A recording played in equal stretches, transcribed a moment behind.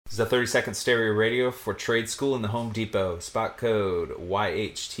This is a 30-second stereo radio for trade school in the Home Depot. Spot code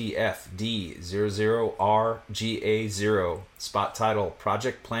YHTFD00RGA0. Spot title,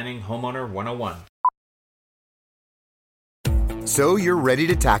 Project Planning Homeowner 101. So you're ready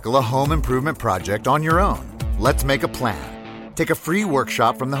to tackle a home improvement project on your own. Let's make a plan. Take a free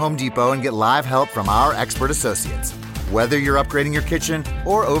workshop from the Home Depot and get live help from our expert associates. Whether you're upgrading your kitchen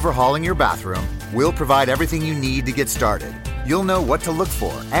or overhauling your bathroom, we'll provide everything you need to get started. You'll know what to look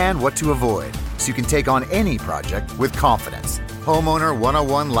for and what to avoid, so you can take on any project with confidence. Homeowner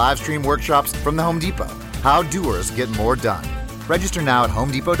 101 live stream workshops from the Home Depot. How doers get more done. Register now at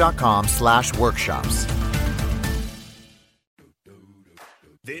homedepot.com/workshops.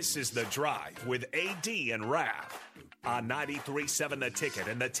 This is The Drive with AD and Raf on 93.7 The Ticket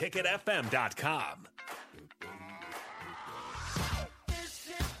and theticketfm.com.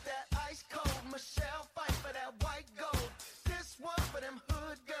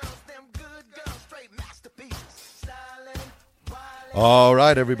 All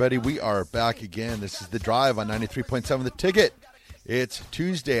right, everybody, we are back again. This is The Drive on 93.7 The Ticket. It's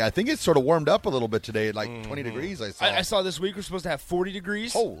Tuesday. I think it's sort of warmed up a little bit today, like 20 degrees, I saw. I saw this week we're supposed to have 40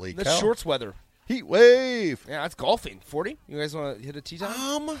 degrees. Holy That's cow. shorts weather. Heat wave. Yeah, that's golfing. 40? You guys want to hit a tee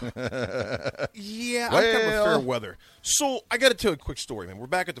time? Yeah, I'm kind of a fair weather. So I got to tell you a quick story, man. We're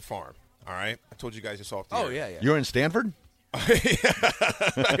back at the farm, all right? I told you guys this off the air. Yeah. You're in Stanford? Back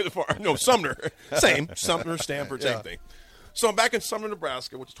at the farm. No, Sumner. Same. Sumner, Stanford, same thing. So I'm back in Sumner,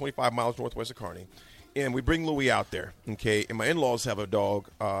 Nebraska, which is 25 miles northwest of Kearney, and we bring Louie out there, okay? And my in-laws have a dog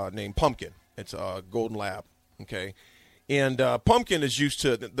named Pumpkin. It's a golden lab, okay? And Pumpkin is used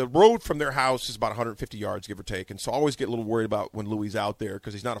to the road from their house is about 150 yards, give or take. And so I always get a little worried about when Louie's out there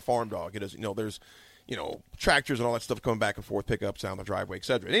because he's not a farm dog. He doesn't, there's, tractors and all that stuff coming back and forth, pickups down the driveway, et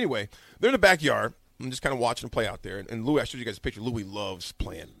cetera. And anyway, they're in the backyard. I'm just kind of watching them play out there. And Louie, I showed you guys a picture. Louie loves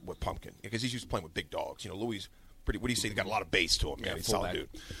playing with Pumpkin because he's used to playing with big dogs. Louie's pretty. What do you say? He's got a lot of bass to him. Yeah, he's a solid dude.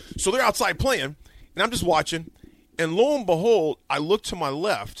 So they're outside playing, and I'm just watching. And lo and behold, I look to my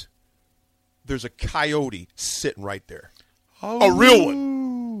left. There's a coyote sitting right there. Oh. A real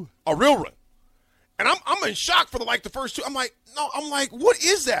one. A real one. And I'm in shock for the first two. I'm like, what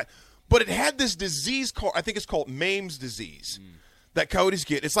is that? But it had this disease called, I think it's called Mames disease that coyotes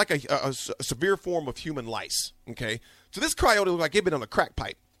get. It's like a severe form of human lice, okay? So this coyote looked like he'd been on a crack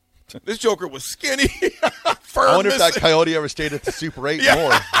pipe. This joker was skinny. I wonder if that coyote ever stayed at the Super 8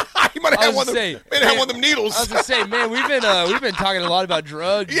 more. He might have had one of them needles. I was going to say, man, we've been talking a lot about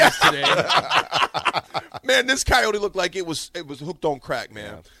drugs today. Man, this coyote looked like it was hooked on crack,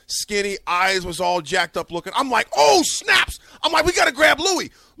 man. Yeah. Skinny, eyes was all jacked up looking. I'm like, oh, snaps. I'm like, we got to grab Louie.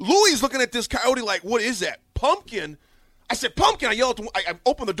 Louie's looking at this coyote like, what is that? Pumpkin. I said, Pumpkin. I yelled. I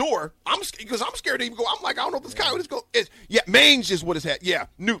opened the door. Because I'm scared to even go. I'm like, I don't know if this coyote is going. Yeah, mange is what it's had. Yeah,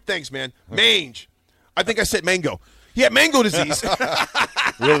 Newt, thanks, man. Mange. I think I said mango. He had mango disease.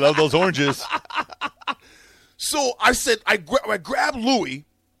 Really love those oranges. So I said, I grabbed Louie.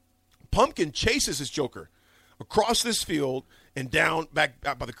 Pumpkin chases this joker across this field and down back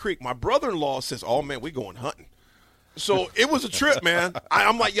by the creek. My brother-in-law says, oh, man, we going hunting. So it was a trip, man.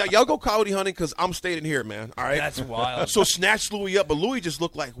 I'm like, yeah, y'all go coyote hunting because I'm staying here, man. All right? That's wild. So snatched Louie up, but Louie just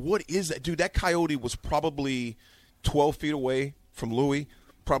looked like, what is that? Dude, that coyote was probably 12 feet away from Louie,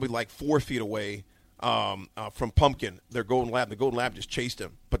 probably like 4 feet away from Pumpkin, their golden lab. The golden lab just chased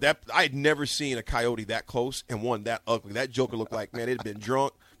him. But I had never seen a coyote that close and one that ugly. That joker looked like, man, it had been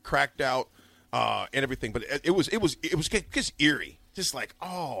drunk, cracked out, and everything. But it was just eerie. Just like,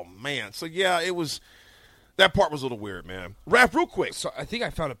 oh, man. So, yeah, it was – that part was a little weird, man. Raph, real quick. So I think I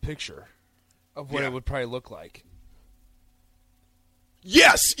found a picture of what it would probably look like.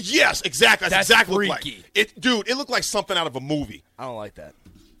 Yes, exactly. That's exactly freaky. What it looked like. Dude, it looked like something out of a movie. I don't like that.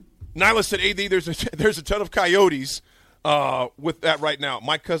 Nyla said, AD, there's a ton of coyotes with that right now.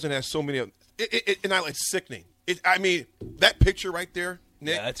 My cousin has so many of them. And Nyla, it's sickening. That picture right there,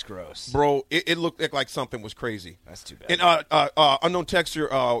 Nick. Yeah, that's gross. Bro, it looked like something was crazy. That's too bad. And unknown texter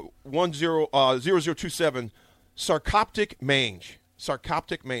 100027, sarcoptic mange.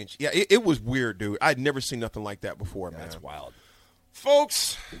 Sarcoptic mange. Yeah, it was weird, dude. I'd never seen nothing like that before, man. That's wild.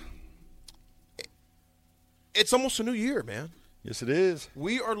 Folks, it's almost a new year, man. Yes, it is.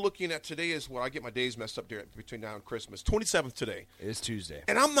 We are looking at today is what I get my days messed up there between now and Christmas. 27th today. It is Tuesday.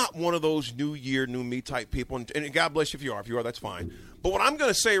 And I'm not one of those new year, new me type people. And God bless you if you are. If you are, that's fine. But what I'm going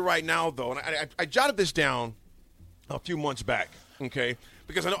to say right now, though, and I jotted this down a few months back, okay?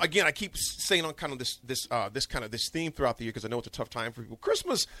 Because I know, again, I keep saying on kind of this theme throughout the year because I know it's a tough time for people.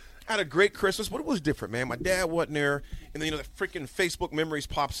 Christmas, I had a great Christmas, but it was different, man. My dad wasn't there. And then, the freaking Facebook memories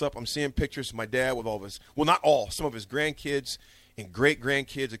pops up. I'm seeing pictures of my dad with all of his, well, not all, some of his grandkids and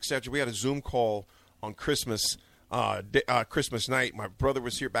great-grandkids, etc. We had a Zoom call on Christmas Christmas night. My brother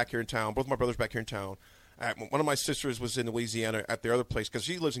was back here in town. Both my brothers back here in town. One of my sisters was in Louisiana at their other place because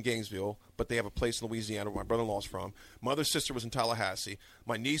she lives in Gainesville, but they have a place in Louisiana where my brother-in-law's from. My other sister was in Tallahassee.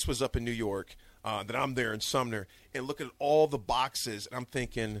 My niece was up in New York. That I'm there in Sumner, and look at all the boxes, and I'm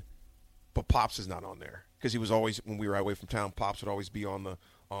thinking, but Pops is not on there because he was always, when we were away from town, Pops would always be on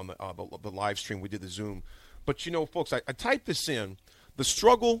the live stream. We did the Zoom. But, folks, I typed this in. The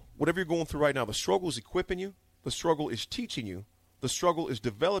struggle, whatever you're going through right now, the struggle is equipping you. The struggle is teaching you. The struggle is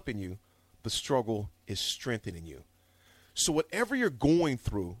developing you. The struggle is strengthening you. So whatever you're going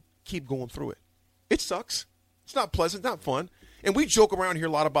through, keep going through it. It sucks. It's not pleasant, not fun. And we joke around here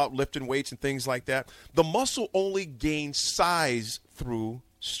a lot about lifting weights and things like that. The muscle only gains size through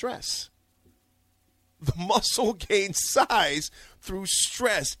stress. The muscle gains size through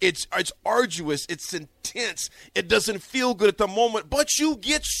stress. It's arduous. It's intense. It doesn't feel good at the moment, but you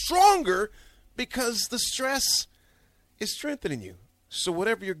get stronger because the stress is strengthening you. So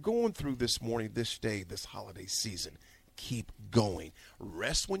whatever you're going through this morning, this day, this holiday season, keep going.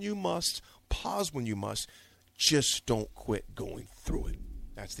 Rest when you must. Pause when you must. Just don't quit going through it.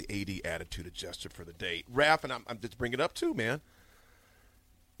 That's the AD attitude adjuster for the day. Raph, and I'm just bringing it up too, man.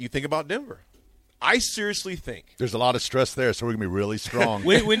 You think about Denver. I seriously think there's a lot of stress there, so we're going to be really strong.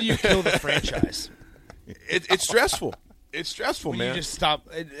 When do you kill the franchise? It's stressful. It's stressful, man. You just stop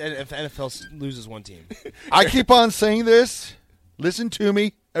if NFL loses one team. I keep on saying this. Listen to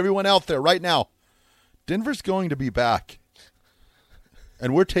me, everyone out there right now. Denver's going to be back.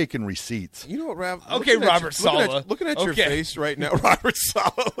 And we're taking receipts. You know what, Rav? Okay, Robert Saleh. Looking at your face right now. Robert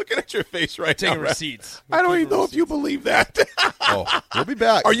Saleh, looking at your face right now. Taking receipts. I don't even know if you believe that. Oh, we'll be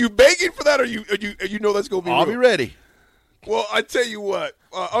back. Are you begging for that, or you know that's going to be I'll real? be ready. Well, I tell you what.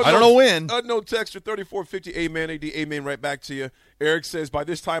 I don't know when. Unknown texter 3450. Amen, AD. Amen. Right back to you. Eric says, by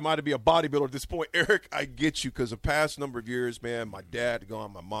this time, I'd be a bodybuilder at this point. Eric, I get you because the past number of years, man, my dad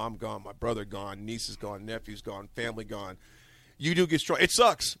gone, my mom gone, my brother gone, niece is gone, nephew's gone, family gone. You do get strong. It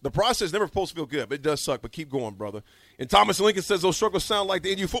sucks. The process never supposed to feel good, but it does suck. But keep going, brother. And Thomas Lincoln says those struggles sound like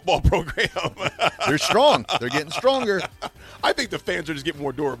the NU football program. They're strong. They're getting stronger. I think the fans are just getting more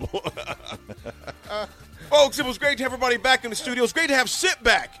adorable. Folks, it was great to have everybody back in the studio. It's great to have Sit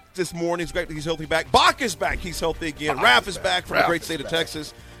back this morning. It's great that he's healthy back. Bach is back. He's healthy again. Raph is back from the great state of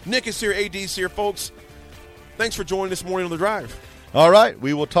Texas. Nick is here. AD's here, folks. Thanks for joining this morning on The Drive. All right.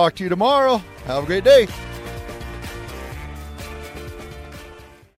 We will talk to you tomorrow. Have a great day.